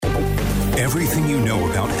Everything you know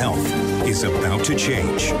about health is about to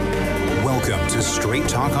change. Welcome to Straight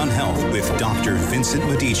Talk on Health with Dr. Vincent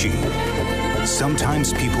Medici.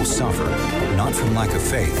 Sometimes people suffer, not from lack of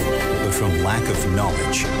faith, but from lack of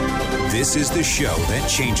knowledge. This is the show that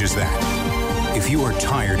changes that. If you are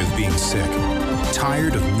tired of being sick,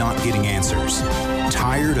 tired of not getting answers,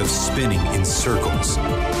 tired of spinning in circles,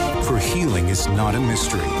 for healing is not a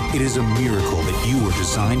mystery. It is a miracle that you were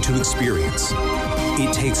designed to experience.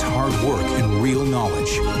 It takes hard work and real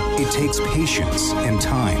knowledge. It takes patience and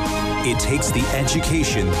time. It takes the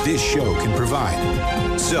education this show can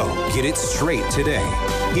provide. So get it straight today.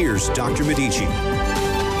 Here's Dr. Medici.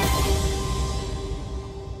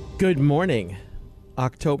 Good morning,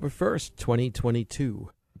 October 1st, 2022.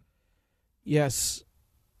 Yes,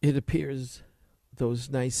 it appears those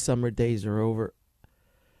nice summer days are over.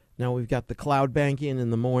 Now we've got the cloud banking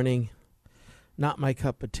in the morning. Not my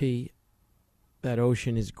cup of tea. That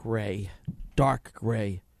ocean is gray, dark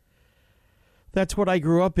gray. That's what I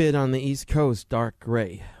grew up in on the East Coast, dark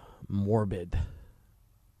gray, morbid.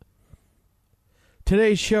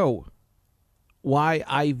 Today's show, why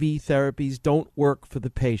IV therapies don't work for the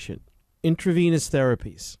patient. Intravenous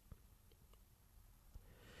therapies.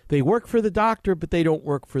 They work for the doctor, but they don't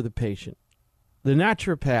work for the patient. The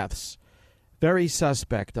naturopaths, very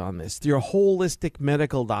suspect on this. Your holistic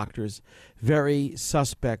medical doctors, very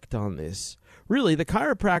suspect on this. Really, the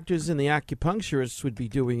chiropractors and the acupuncturists would be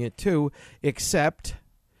doing it too, except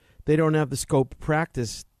they don't have the scope of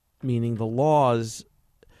practice, meaning the laws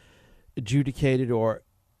adjudicated or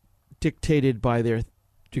dictated by their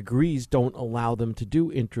degrees don't allow them to do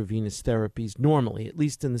intravenous therapies normally, at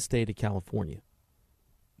least in the state of California.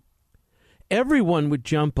 Everyone would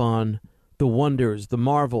jump on the wonders, the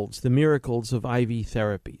marvels, the miracles of IV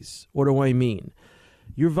therapies. What do I mean?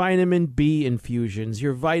 Your vitamin B infusions,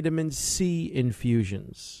 your vitamin C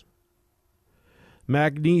infusions,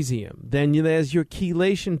 magnesium. Then there's your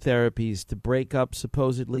chelation therapies to break up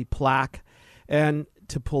supposedly plaque and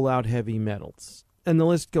to pull out heavy metals. And the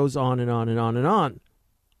list goes on and on and on and on.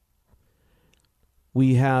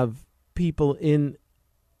 We have people in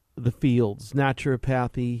the fields,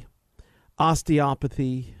 naturopathy,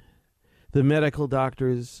 osteopathy, the medical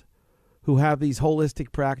doctors who have these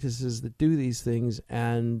holistic practices that do these things.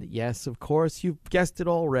 And yes, of course, you've guessed it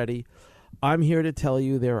already. I'm here to tell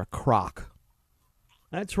you they're a crock.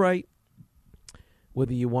 That's right.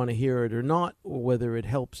 Whether you want to hear it or not, or whether it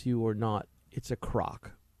helps you or not, it's a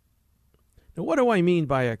crock. Now, what do I mean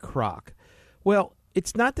by a crock? Well,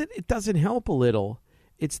 it's not that it doesn't help a little.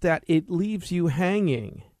 It's that it leaves you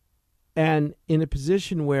hanging and in a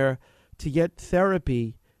position where to get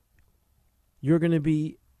therapy, you're going to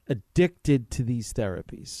be addicted to these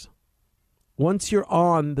therapies. Once you're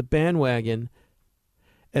on the bandwagon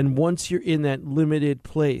and once you're in that limited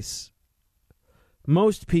place,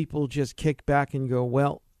 most people just kick back and go,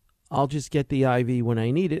 well, I'll just get the IV when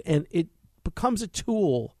I need it. And it becomes a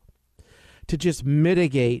tool to just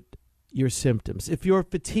mitigate your symptoms. If you're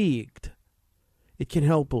fatigued, it can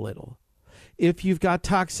help a little. If you've got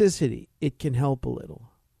toxicity, it can help a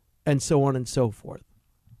little. And so on and so forth.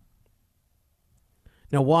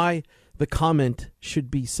 Now, why the comment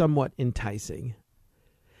should be somewhat enticing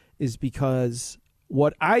is because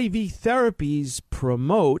what IV therapies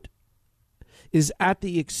promote is at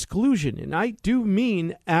the exclusion, and I do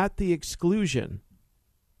mean at the exclusion,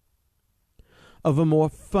 of a more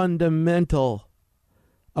fundamentally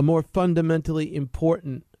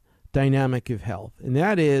important dynamic of health, and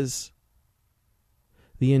that is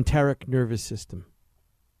the enteric nervous system.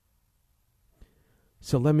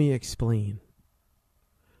 So let me explain.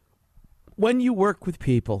 When you work with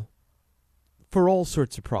people for all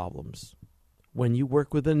sorts of problems, when you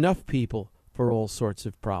work with enough people for all sorts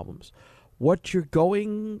of problems, what you're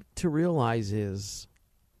going to realize is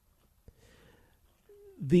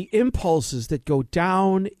the impulses that go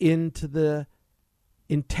down into the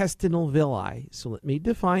intestinal villi. So let me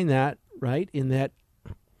define that, right? In that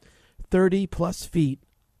 30 plus feet,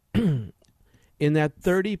 in that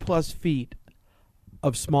 30 plus feet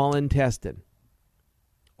of small intestine,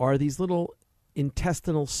 are these little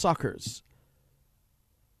intestinal suckers.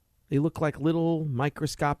 They look like little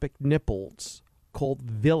microscopic nipples called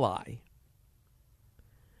villi.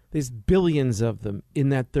 There's billions of them in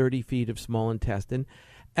that 30 feet of small intestine.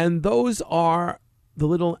 And those are the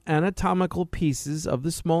little anatomical pieces of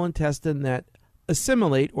the small intestine that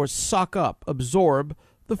assimilate or suck up, absorb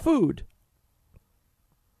the food.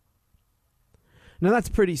 Now that's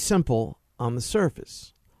pretty simple on the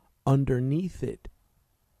surface. Underneath it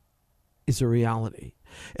is a reality.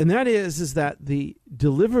 And that is that the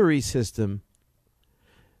delivery system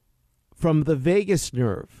from the vagus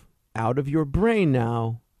nerve out of your brain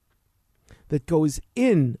now that goes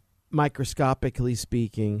in, microscopically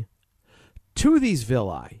speaking, to these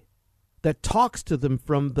villi, that talks to them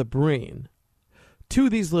from the brain, to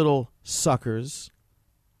these little suckers,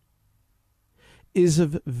 is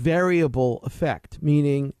of variable effect,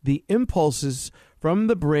 meaning the impulses from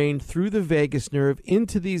the brain through the vagus nerve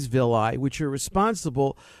into these villi, which are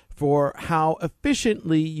responsible for how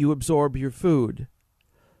efficiently you absorb your food.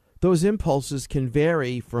 Those impulses can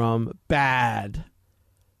vary from bad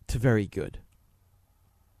to very good.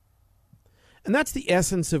 And that's the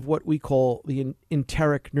essence of what we call the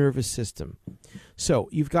enteric nervous system. So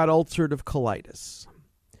you've got ulcerative colitis.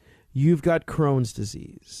 You've got Crohn's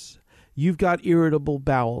disease. You've got irritable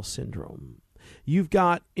bowel syndrome. You've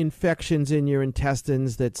got infections in your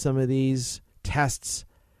intestines that some of these tests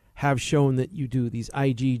have shown that you do, these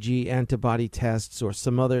IgG antibody tests or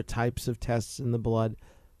some other types of tests in the blood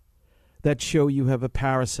that show you have a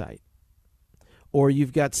parasite. Or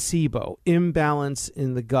you've got SIBO, imbalance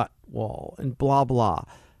in the gut wall, and blah, blah.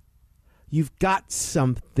 You've got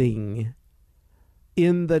something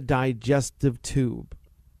in the digestive tube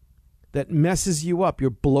that messes you up. You're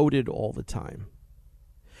bloated all the time.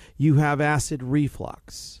 You have acid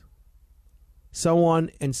reflux, so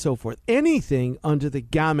on and so forth. Anything under the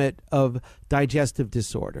gamut of digestive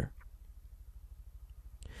disorder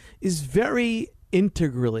is very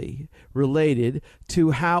integrally related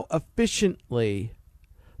to how efficiently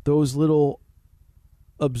those little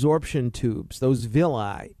absorption tubes, those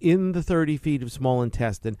villi in the 30 feet of small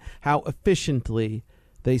intestine, how efficiently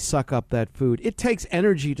they suck up that food. It takes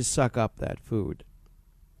energy to suck up that food.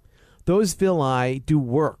 Those villi do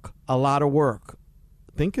work, a lot of work.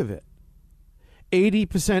 Think of it.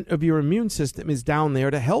 80% of your immune system is down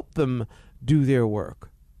there to help them do their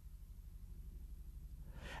work.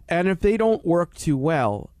 And if they don't work too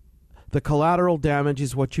well, the collateral damage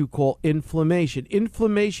is what you call inflammation.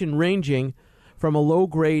 Inflammation ranging from a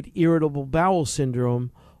low-grade irritable bowel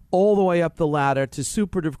syndrome all the way up the ladder to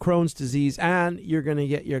suppurative Crohn's disease, and you're going to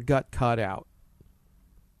get your gut cut out.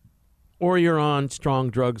 Or you're on strong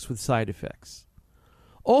drugs with side effects.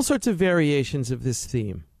 All sorts of variations of this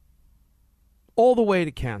theme. All the way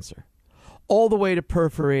to cancer. All the way to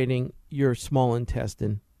perforating your small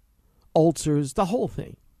intestine. Ulcers, the whole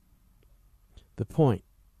thing. The point.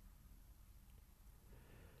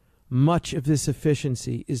 Much of this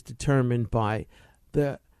efficiency is determined by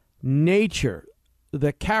the nature,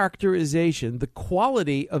 the characterization, the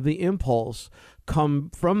quality of the impulse come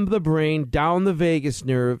from the brain down the vagus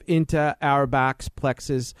nerve into our Barrett's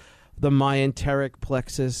plexus, the myenteric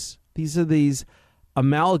plexus. These are these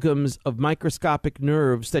amalgams of microscopic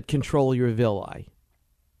nerves that control your villi.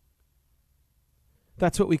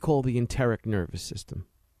 That's what we call the enteric nervous system.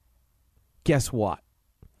 Guess what?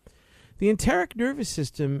 The enteric nervous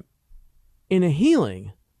system, in a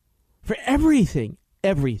healing for everything,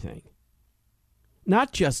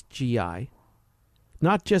 not just GI,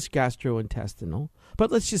 not just gastrointestinal,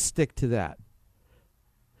 but let's just stick to that.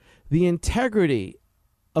 The integrity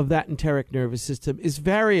of that enteric nervous system is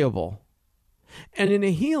variable. And in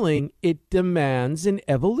a healing, it demands an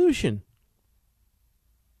evolution.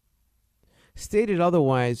 Stated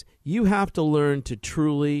otherwise, you have to learn to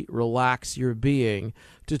truly relax your being,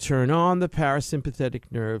 to turn on the parasympathetic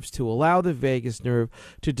nerves, to allow the vagus nerve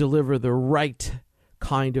to deliver the right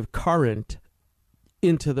kind of current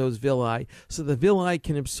into those villi, so the villi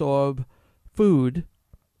can absorb food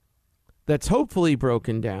that's hopefully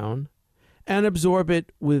broken down and absorb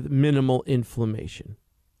it with minimal inflammation.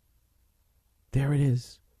 There it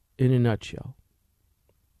is in a nutshell.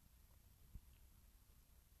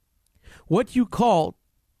 What you call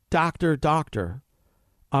doctor,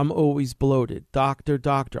 I'm always bloated. Doctor,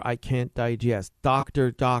 I can't digest.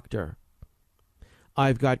 Doctor,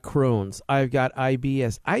 I've got Crohn's. I've got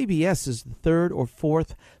IBS. IBS is the third or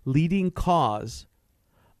fourth leading cause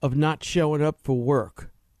of not showing up for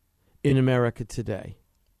work in America today.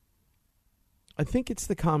 I think it's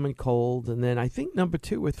the common cold, and then I think number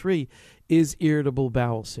 2 or 3 is irritable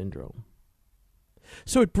bowel syndrome.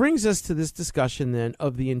 So it brings us to this discussion then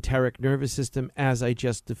of the enteric nervous system as I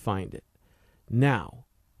just defined it. Now,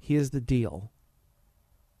 here's the deal.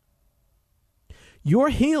 Your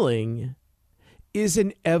healing is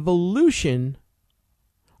an evolution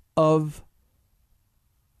of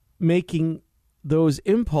making those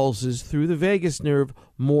impulses through the vagus nerve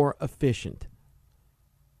more efficient.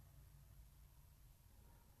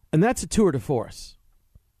 And that's a tour de force.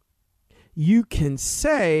 You can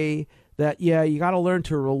say that, yeah, you got to learn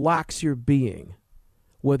to relax your being,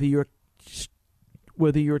 whether your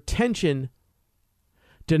tension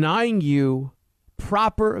denying you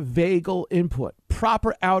proper vagal input,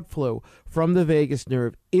 proper outflow from the vagus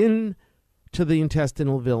nerve into the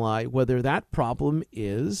intestinal villi, whether that problem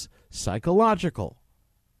is psychological.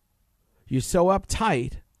 You're so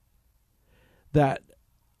uptight that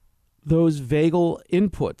those vagal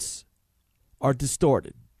inputs are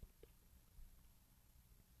distorted.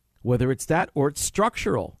 Whether it's that or it's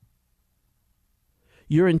structural.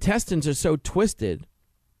 Your intestines are so twisted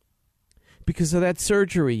because of that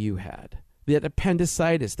surgery you had, that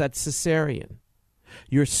appendicitis, that cesarean.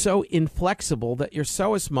 You're so inflexible that your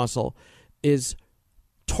psoas muscle is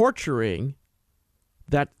torturing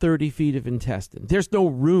that 30 feet of intestine. There's no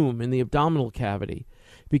room in the abdominal cavity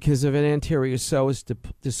because of an anterior psoas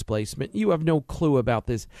displacement. You have no clue about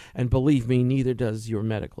this, and believe me, neither does your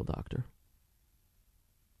medical doctor.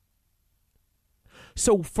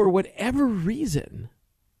 So for whatever reason,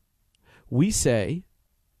 we say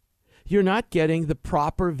you're not getting the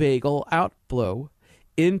proper vagal outflow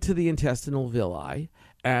into the intestinal villi,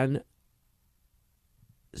 and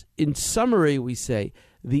in summary, we say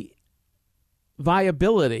the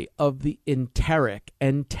viability of the enteric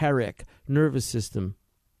nervous system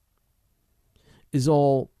is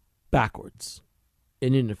all backwards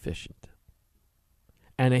and inefficient.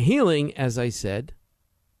 And a healing, as I said,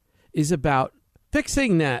 is about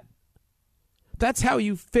fixing that. That's how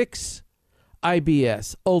you fix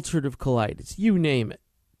IBS, ulcerative colitis, you name it.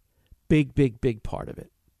 Big part of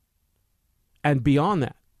it. And beyond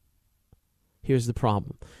that, here's the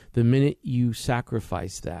problem. The minute you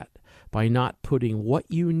sacrifice that by not putting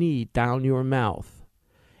what you need down your mouth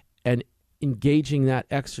and engaging that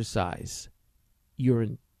exercise, you're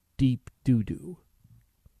in deep doo-doo.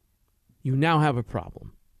 You now have a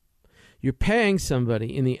problem. You're paying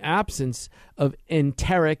somebody in the absence of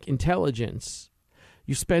enteric intelligence.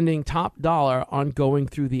 You're spending top dollar on going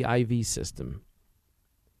through the IV system.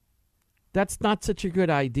 That's not such a good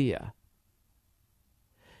idea.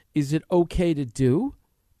 Is it okay to do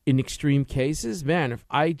in extreme cases? Man, if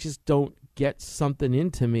I just don't get something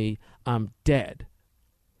into me, I'm dead.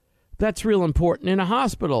 That's real important in a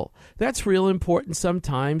hospital. That's real important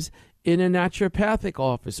sometimes in a naturopathic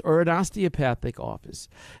office or an osteopathic office.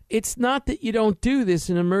 It's not that you don't do this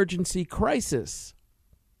in emergency crisis.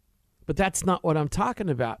 But that's not what I'm talking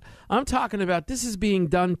about. I'm talking about this is being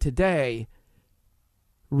done today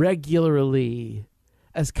regularly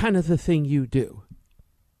as kind of the thing you do.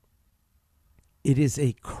 It is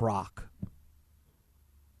a crock.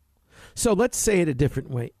 So let's say it a different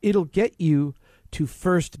way. It'll get you to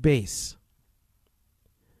first base.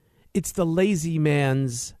 It's the lazy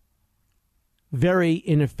man's very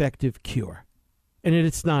ineffective cure. And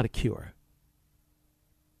it's not a cure.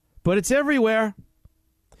 But it's everywhere.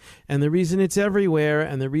 And the reason it's everywhere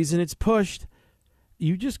and the reason it's pushed,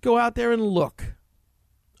 you just go out there and look.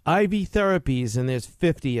 IV therapies, and there's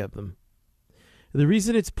 50 of them. The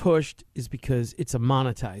reason it's pushed is because it's a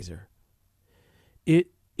monetizer. It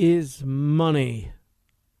is money.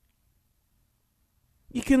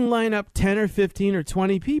 You can line up 10 or 15 or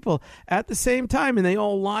 20 people at the same time, and they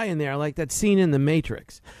all lie in there like that scene in The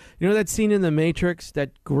Matrix. You know that scene in The Matrix,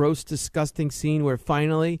 that gross, disgusting scene where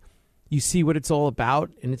finally you see what it's all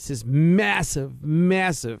about, and it's this massive,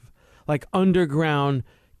 like underground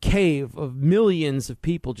cave of millions of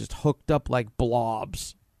people just hooked up like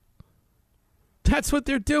blobs. That's what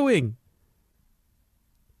they're doing.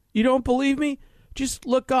 You don't believe me? Just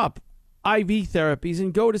look up IV therapies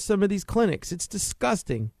and go to some of these clinics. It's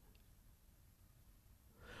disgusting.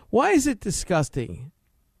 Why is it disgusting?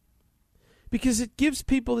 Because it gives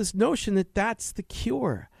people this notion that that's the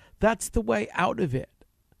cure. That's the way out of it.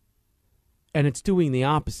 And it's doing the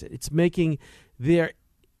opposite. It's making their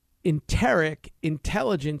enteric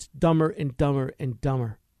intelligence dumber and dumber and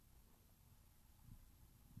dumber.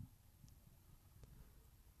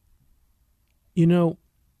 You know,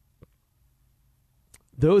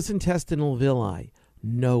 those intestinal villi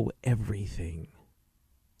know everything.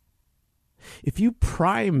 If you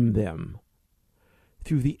prime them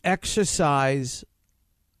through the exercise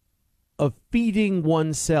of feeding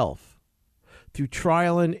oneself through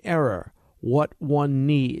trial and error what one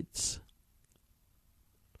needs,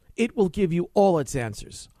 it will give you all its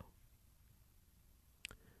answers.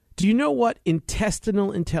 Do you know what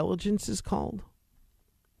intestinal intelligence is called?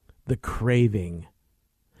 The craving.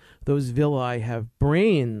 Those villi have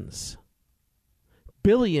brains,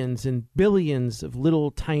 billions and billions of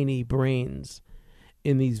little tiny brains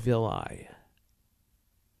in these villi,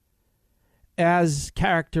 as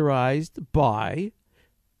characterized by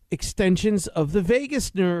extensions of the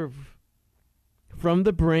vagus nerve from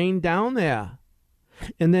the brain down there,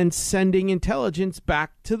 and then sending intelligence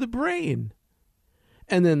back to the brain,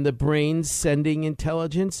 and then the brain sending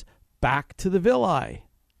intelligence back to the villi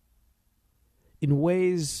in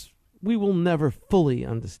ways we will never fully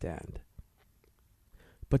understand.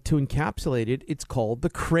 But to encapsulate it, it's called the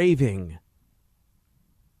craving.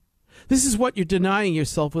 This is what you're denying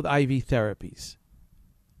yourself with IV therapies.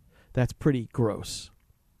 That's pretty gross.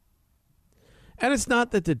 And it's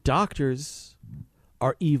not that the doctors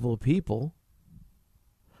are evil people,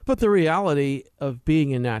 but the reality of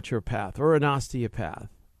being a naturopath or an osteopath,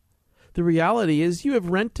 the reality is you have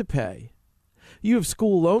rent to pay. You have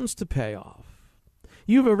school loans to pay off.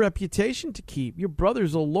 You have a reputation to keep. Your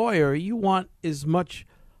brother's a lawyer. You want as much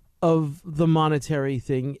of the monetary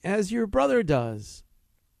thing as your brother does.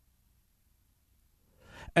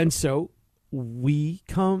 And so we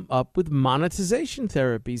come up with monetization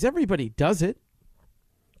therapies. Everybody does it.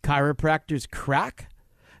 Chiropractors crack,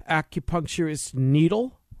 acupuncturists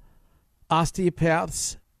needle,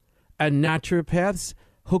 osteopaths and naturopaths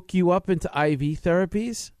hook you up into IV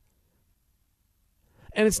therapies.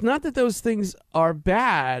 And it's not that those things are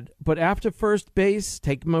bad, but after first base,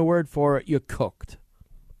 take my word for it, you're cooked.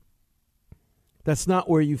 That's not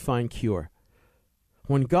where you find cure.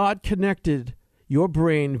 When God connected your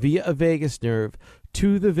brain via a vagus nerve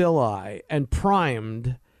to the villi and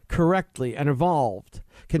primed correctly and evolved,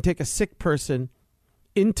 can take a sick person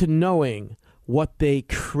into knowing what they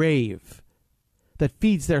crave that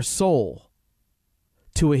feeds their soul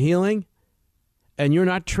to a healing, and you're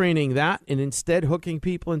not training that and instead hooking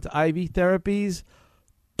people into IV therapies,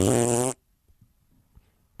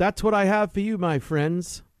 that's what I have for you, my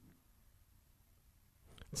friends.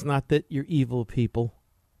 It's not that you're evil people,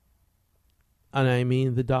 and I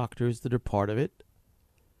mean the doctors that are part of it.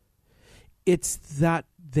 It's that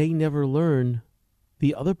they never learn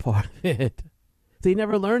the other part of it. They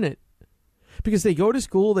never learn it. Because they go to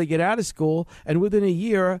school, they get out of school, and within a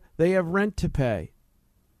year, they have rent to pay.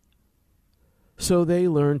 So they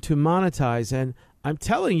learn to monetize, and I'm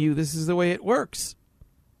telling you, this is the way it works.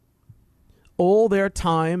 All their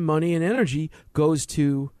time, money, and energy goes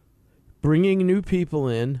to bringing new people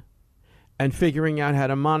in and figuring out how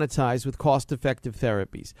to monetize with cost-effective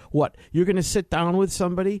therapies. What? You're going to sit down with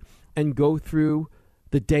somebody and go through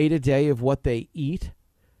the day-to-day of what they eat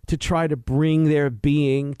to try to bring their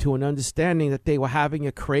being to an understanding that they were having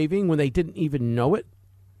a craving when they didn't even know it,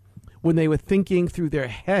 when they were thinking through their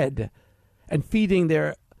head and feeding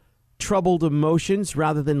their troubled emotions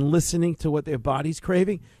rather than listening to what their body's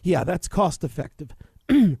craving. Yeah, that's cost-effective.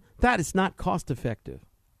 That is not cost-effective.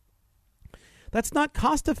 That's not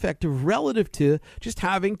cost-effective relative to just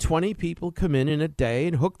having 20 people come in a day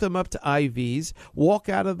and hook them up to IVs, walk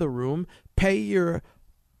out of the room, pay your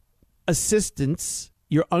assistants,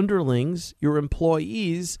 your underlings, your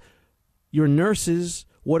employees, your nurses,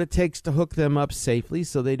 what it takes to hook them up safely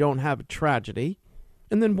so they don't have a tragedy,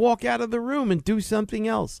 and then walk out of the room and do something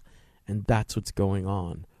else. And that's what's going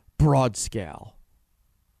on. Broad scale.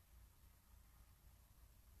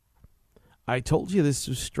 I told you this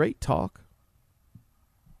was straight talk.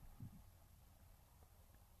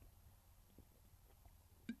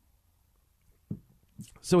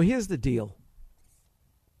 So here's the deal.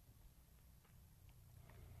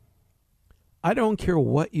 I don't care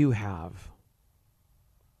what you have,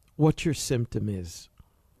 what your symptom is,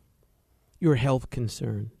 your health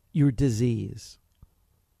concern, your disease.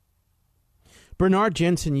 Bernard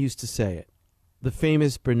Jensen used to say it, the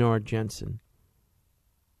famous Bernard Jensen.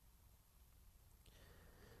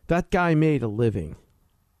 That guy made a living.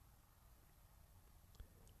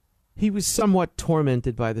 He was somewhat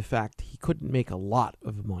tormented by the fact he couldn't make a lot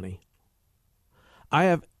of money. I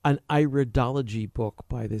have an iridology book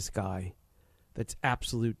by this guy that's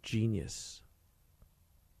absolute genius.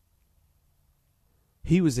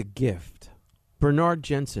 He was a gift. Bernard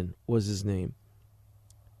Jensen was his name.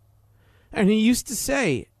 And he used to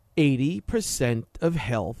say 80% of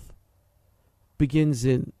health begins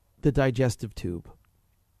in the digestive tube.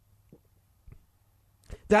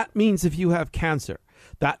 That means if you have cancer,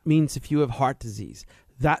 that means if you have heart disease,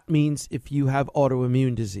 that means if you have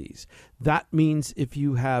autoimmune disease, that means if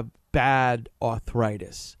you have bad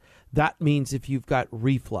arthritis, that means if you've got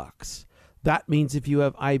reflux, that means if you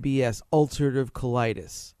have IBS, ulcerative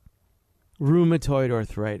colitis, rheumatoid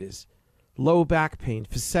arthritis, low back pain,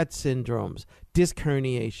 Facet syndromes, disc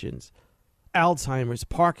herniations, Alzheimer's,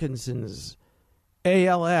 Parkinson's,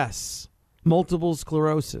 ALS, multiple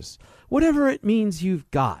sclerosis, whatever it means you've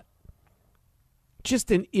got.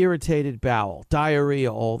 Just an irritated bowel,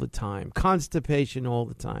 diarrhea all the time, constipation all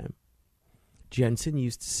the time. Jensen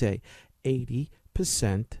used to say 80%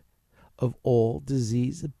 of all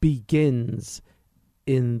disease begins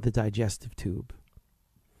in the digestive tube.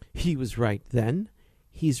 He was right then.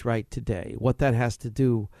 he's right today. What that has to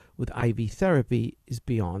do with IV therapy is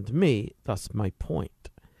beyond me. Thus my point.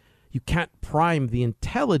 You can't prime the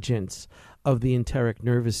intelligence of the enteric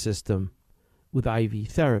nervous system with IV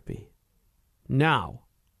therapy. Now,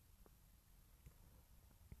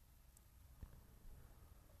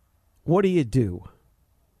 what do you do?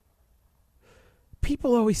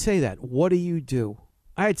 People always say that. What do you do?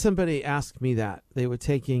 I had somebody ask me that. They were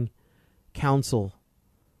taking counsel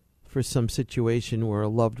for some situation where a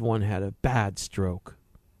loved one had a bad stroke.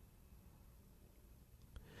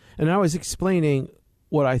 And I was explaining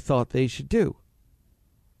what I thought they should do.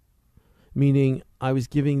 Meaning, I was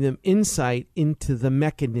giving them insight into the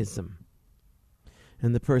mechanism.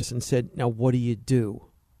 And the person said, now what do you do?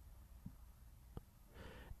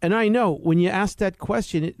 And I know when you ask that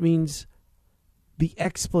question, it means the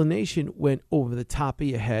explanation went over the top of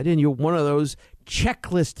your head, and you're one of those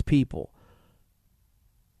checklist people.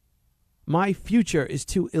 My future is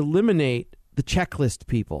to eliminate the checklist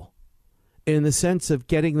people in the sense of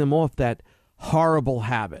getting them off that horrible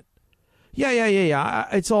habit. Yeah.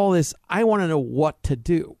 It's all this. I want to know what to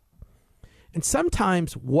do. And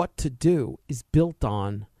sometimes what to do is built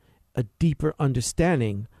on a deeper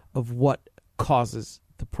understanding of what causes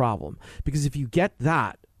the problem. Because if you get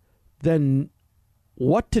that, then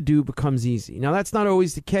what to do becomes easy. Now, that's not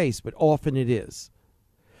always the case, but often it is.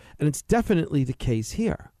 And it's definitely the case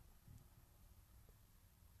here.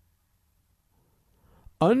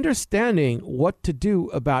 Understanding what to do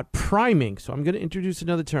about priming. So I'm going to introduce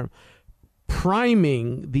another term.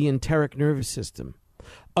 Priming the enteric nervous system.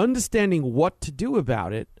 Understanding what to do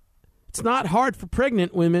about it. It's not hard for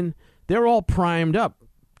pregnant women. They're all primed up.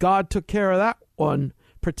 God took care of that one.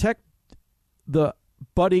 Protect the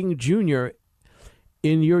budding junior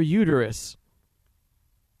in your uterus.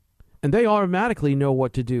 And they automatically know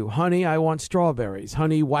what to do. Honey, I want strawberries.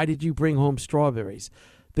 Honey, why did you bring home strawberries?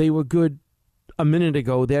 They were good a minute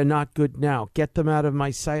ago. They're not good now. Get them out of my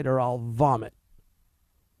sight or I'll vomit.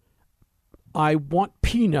 I want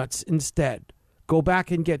peanuts instead. Go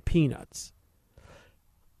back and get peanuts.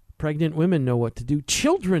 Pregnant women know what to do.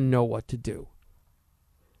 Children know what to do.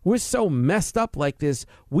 We're so messed up like this,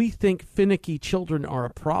 we think finicky children are a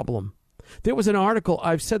problem. There was an article,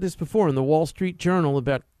 I've said this before, in the Wall Street Journal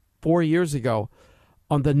about 4 years ago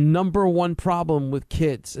on the number one problem with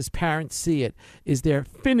kids, as parents see it, is their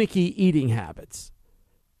finicky eating habits.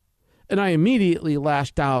 And I immediately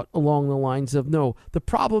lashed out along the lines of, no, the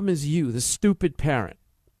problem is you, the stupid parent.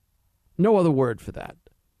 No other word for that.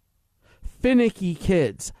 Finicky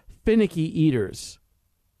kids, finicky eaters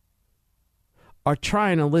are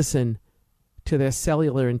trying to listen to their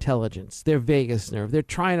cellular intelligence, their vagus nerve. They're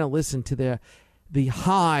trying to listen to the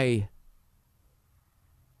high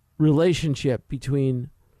relationship between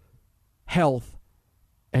health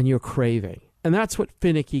and your craving. And that's what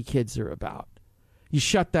finicky kids are about. You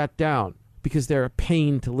shut that down because they're a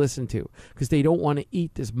pain to listen to, because they don't want to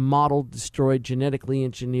eat this modeled, destroyed, genetically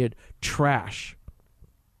engineered trash.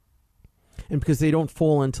 And because they don't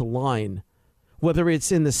fall into line. Whether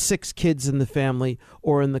it's in the 6 kids in the family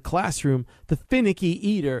or in the classroom, the finicky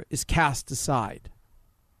eater is cast aside.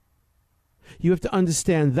 You have to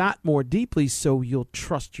understand that more deeply so you'll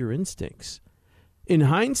trust your instincts. In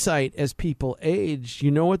hindsight, as people age, you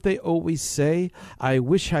know what they always say? I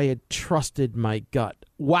wish I had trusted my gut.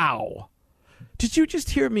 Wow. Did you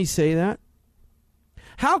just hear me say that?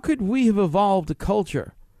 How could we have evolved a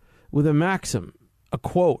culture with a maxim, a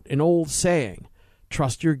quote, an old saying,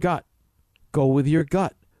 trust your gut? Go with your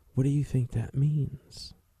gut. What do you think that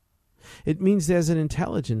means? It means there's an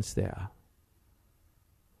intelligence there.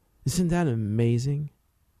 Isn't that amazing?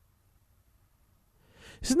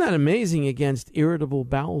 Isn't that amazing against irritable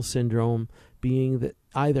bowel syndrome being the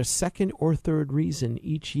either second or third reason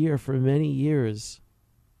each year for many years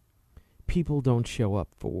people don't show up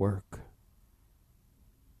for work?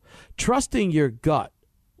 Trusting your gut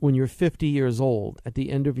when you're 50 years old at the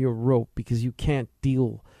end of your rope because you can't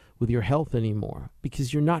deal with your health anymore,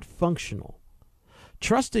 because you're not functional.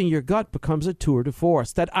 Trusting your gut becomes a tour de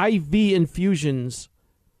force that IV infusions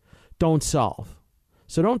don't solve.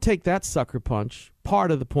 So don't take that sucker punch.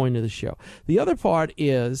 Part of the point of the show. The other part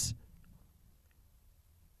is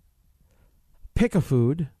pick a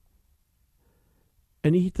food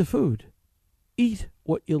and eat the food. Eat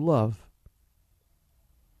what you love.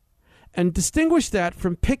 And distinguish that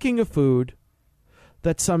from picking a food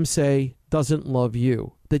that some say doesn't love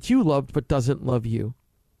you, that you loved but doesn't love you.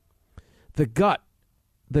 The gut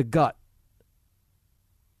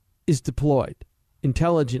is deployed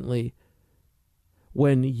intelligently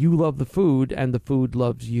when you love the food and the food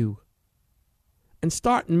loves you. And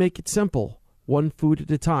start and make it simple, one food at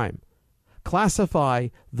a time. classify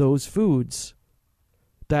those foods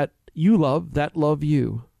that you love, that love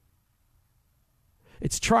you.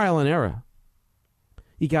 It's trial and error.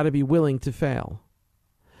 You got to be willing to fail.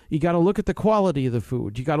 You got to look at the quality of the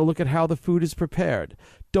food. You got to look at how the food is prepared.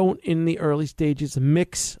 Don't, in the early stages,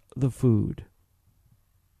 mix the food.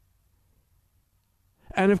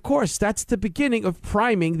 And of course, that's the beginning of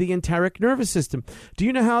priming the enteric nervous system. Do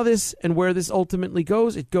you know how this and where this ultimately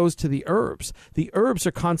goes? It goes to the herbs. The herbs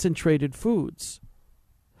are concentrated foods.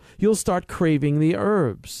 You'll start craving the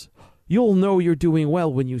herbs. You'll know you're doing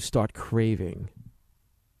well when you start craving.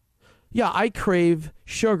 Yeah, I crave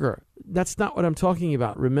sugar. That's not what I'm talking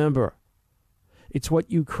about. Remember, it's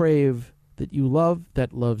what you crave that you love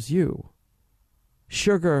that loves you.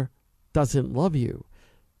 Sugar doesn't love you,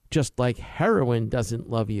 just like heroin doesn't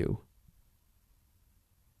love you.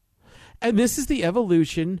 And this is the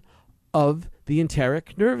evolution of the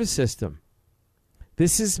enteric nervous system.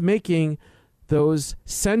 This is making those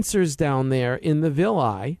sensors down there in the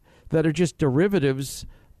villi that are just derivatives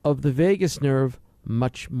of the vagus nerve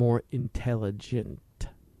much more intelligent.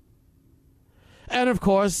 And of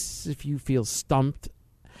course, if you feel stumped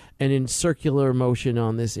and in circular motion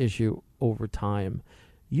on this issue over time,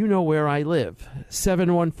 you know where I live.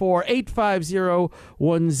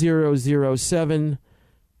 714-850-1007.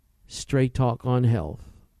 Straight Talk on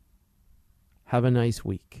Health. Have a nice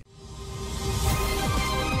week.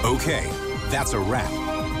 Okay, that's a wrap.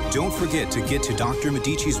 Don't forget to get to Dr.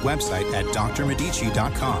 Medici's website at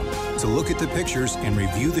drmedici.com to look at the pictures and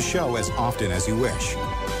review the show as often as you wish.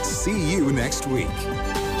 See you next week.